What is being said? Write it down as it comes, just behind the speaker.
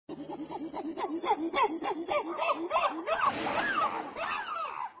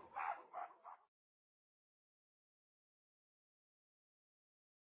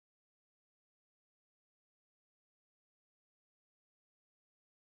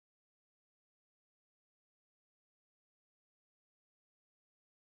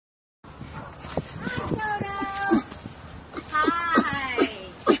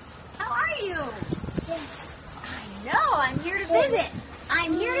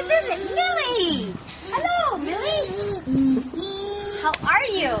I'm here to visit Millie. Hello, Millie. How are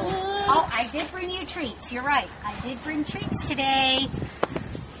you? Oh, I did bring you treats. You're right. I did bring treats today.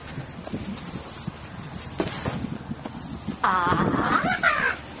 What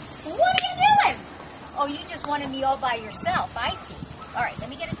are you doing? Oh, you just wanted me all by yourself. I see. All right, let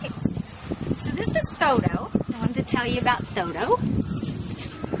me get a tickle stick. So this is Thoto. I wanted to tell you about Thoto.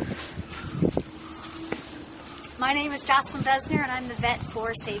 My name is Bezner, and I'm the vet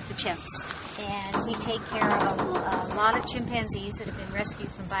for Save the Chimps. And we take care of a lot of chimpanzees that have been rescued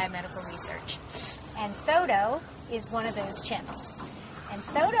from biomedical research. And Thoto is one of those chimps. And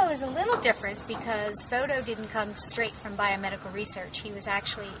Thoto is a little different because Thoto didn't come straight from biomedical research. He was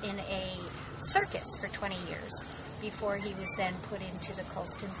actually in a circus for 20 years before he was then put into the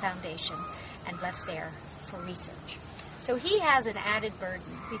Coulston Foundation and left there for research. So he has an added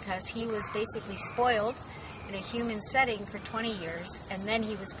burden because he was basically spoiled in a human setting for 20 years, and then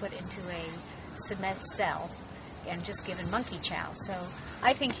he was put into a cement cell and just given monkey chow. So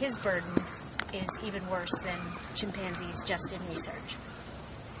I think his burden is even worse than chimpanzees just in research.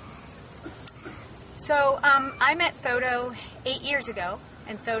 So I met Thoto 8 years ago,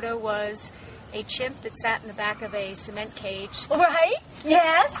 and Thoto was a chimp that sat in the back of a cement cage. Right?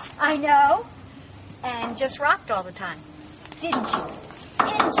 Yes, I know. And just rocked all the time. Didn't you?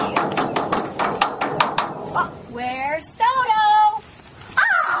 Didn't you? Oh, where's Thoto?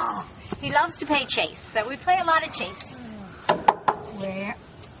 Oh! He loves to play chase, so we play a lot of chase.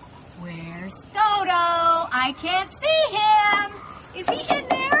 Where's Thoto? I can't see him. Is he in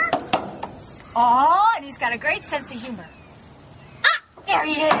there? Oh, and he's got a great sense of humor. Ah, there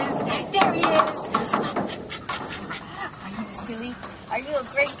he is. There he is. Are you silly? Are you a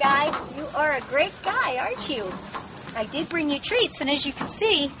great guy? You are a great guy, aren't you? I did bring you treats, and as you can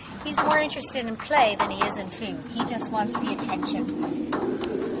see, he's more interested in play than he is in food. He just wants the attention.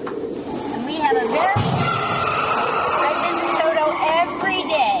 And we have I visit Thoto every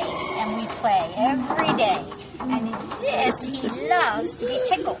day, and we play every day. And in this, he loves to be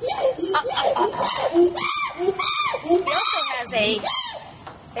tickled. He also has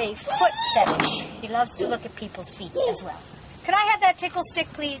a foot fetish. He loves to look at people's feet as well. Could I have that tickle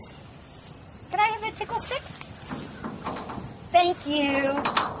stick, please? Could I have that tickle stick? Thank you.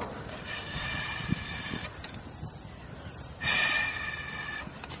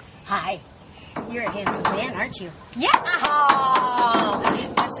 Hi. You're a handsome man, aren't you? Yeah. Oh,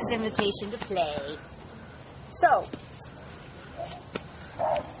 that's his invitation to play. So,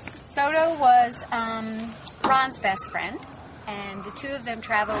 Thoto was Ron's best friend, and the two of them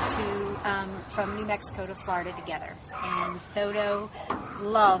traveled from New Mexico to Florida together. And Thoto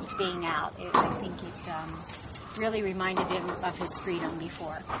loved being out. I think it really reminded him of his freedom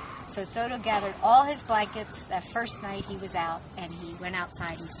before. So Thoto gathered all his blankets that first night he was out, and he went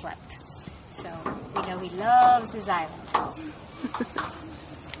outside and slept. So we know he loves his island.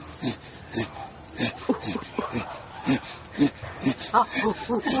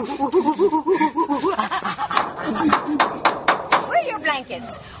 Where are your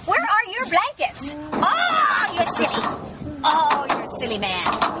blankets? Where are your blankets? Oh, you're silly. Oh, you're a silly man.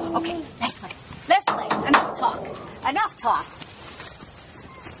 Okay, let's play. Let's play. Enough talk. Enough talk.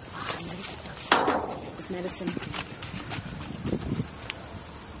 Oh, I'm ready for this medicine.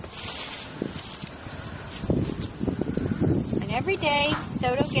 And every day,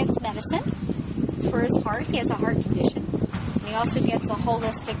 Thoto gets medicine for his heart. He has a heart condition. And he also gets a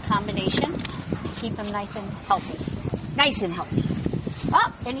holistic combination to keep him nice and healthy. Nice and healthy.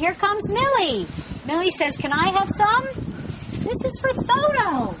 Oh, and here comes Millie. Millie says, can I have some? This is for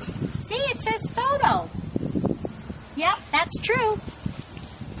Thoto. See, it says Thoto. Yep, that's true.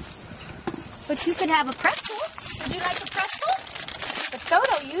 But you can have a pretzel. Would you like a pretzel? But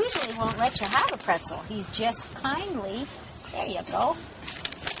Thoto usually won't let you have a pretzel. He's just kindly... There you go.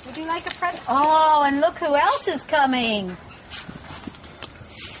 Would you like a pretzel? Oh, and look who else is coming.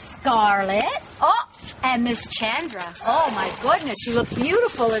 Scarlett. Oh, and Miss Chandra. Oh, my goodness, you look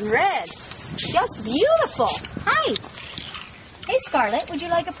beautiful in red. Just beautiful. Hi. Hey, Scarlett, would you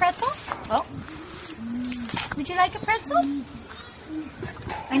like a pretzel? Oh. Would you like a pretzel?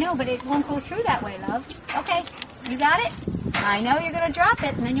 I know, but it won't go through that way, love. Okay. You got it? I know you're going to drop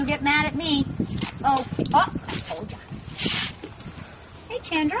it, and then you'll get mad at me. Oh, I told you. Hey,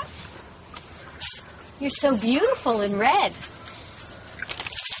 Chandra. You're so beautiful in red.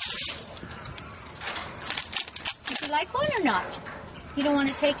 Would you like one or not? You don't want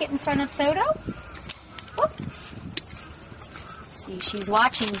to take it in front of Thoto? Whoop. See, she's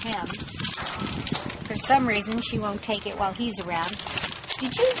watching him. For some reason, she won't take it while he's around.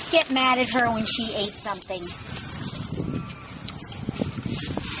 Did you get mad at her when she ate something?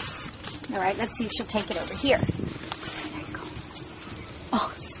 All right, let's see if she'll take it over here. There you go.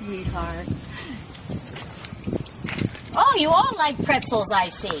 Oh, sweetheart. Oh, you all like pretzels, I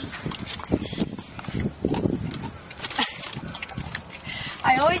see.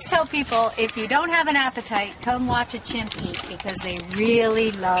 I always tell people, if you don't have an appetite, come watch a chimp eat because they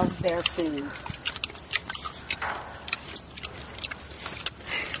really love their food.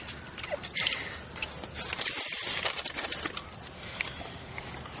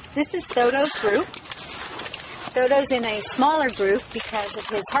 This is Thoto's group. Thoto's in a smaller group because of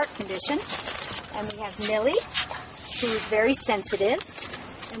his heart condition. And we have Millie, who is very sensitive.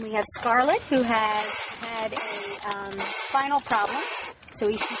 And we have Scarlett, who has had a spinal problem, so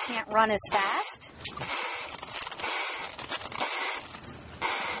she can't run as fast.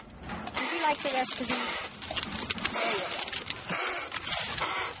 Would you like the rest of these?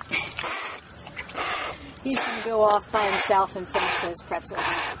 There you go. He's going to go off by himself and finish those pretzels.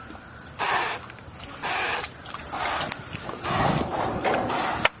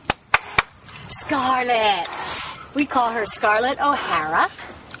 Scarlett. We call her Scarlett O'Hara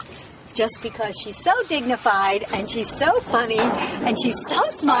just because she's so dignified and she's so funny and she's so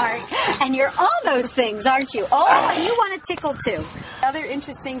smart and you're all those things, aren't you? Oh, and you want to tickle too. Another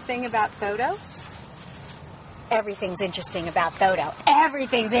interesting thing about Thoto? Everything's interesting about Thoto.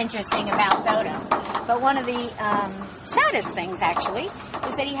 Everything's interesting about Thoto. But one of the saddest things, actually,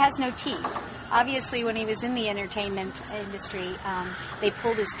 is that he has no teeth. Obviously, when he was in the entertainment industry, they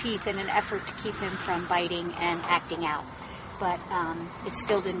pulled his teeth in an effort to keep him from biting and acting out. But it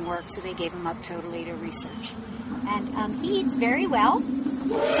still didn't work, so they gave him up totally to research. And he eats very well. He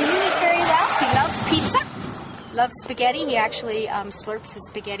eats very well. He loves pizza, loves spaghetti. He actually slurps his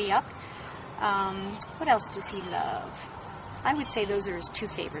spaghetti up. What else does he love? I would say those are his two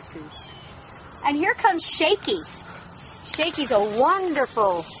favorite foods. And here comes Shakey. Shakey's a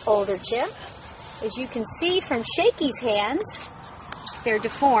wonderful older chimp. As you can see from Shakey's hands, they're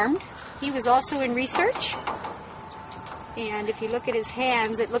deformed. He was also in research. And if you look at his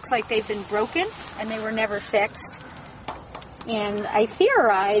hands, it looks like they've been broken and they were never fixed. And I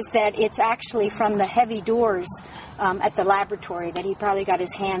theorize that it's actually from the heavy doors at the laboratory that he probably got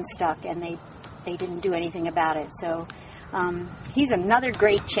his hand stuck and they didn't do anything about it. So he's another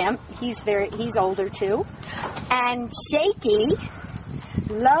great chimp. He's older too. And Shakey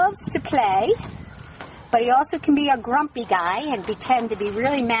loves to play, but he also can be a grumpy guy and pretend to be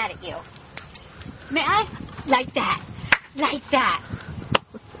really mad at you. May I? Like that. Like that.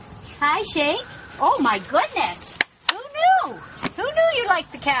 Hi, Shake. Oh, my goodness. Who knew? Who knew you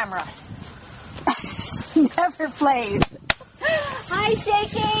liked the camera? Never plays. Hi,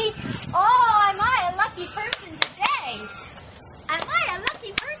 Shakey. Oh, am I a lucky person today? Am I a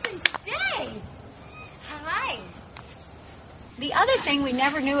lucky person today? Hi. The other thing we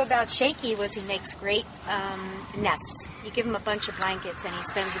never knew about Shakey was he makes great nests. You give him a bunch of blankets and he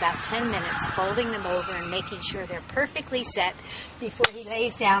spends about 10 minutes folding them over and making sure they're perfectly set before he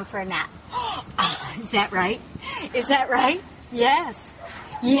lays down for a nap. Is that right? Is that right? Yes.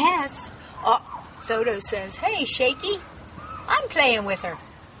 Yes. Oh, Thoto says, hey, Shakey, I'm playing with her.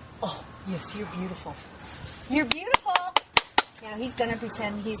 Oh, yes, you're beautiful. You're beautiful. Now he's going to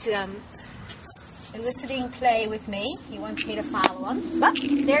pretend he's eliciting play with me. He wants me to follow him. Oh,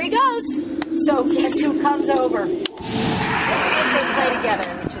 there he goes. So guess who comes over? Let's see if they play together,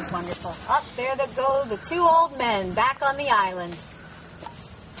 which is wonderful. Up there they go, the two old men back on the island.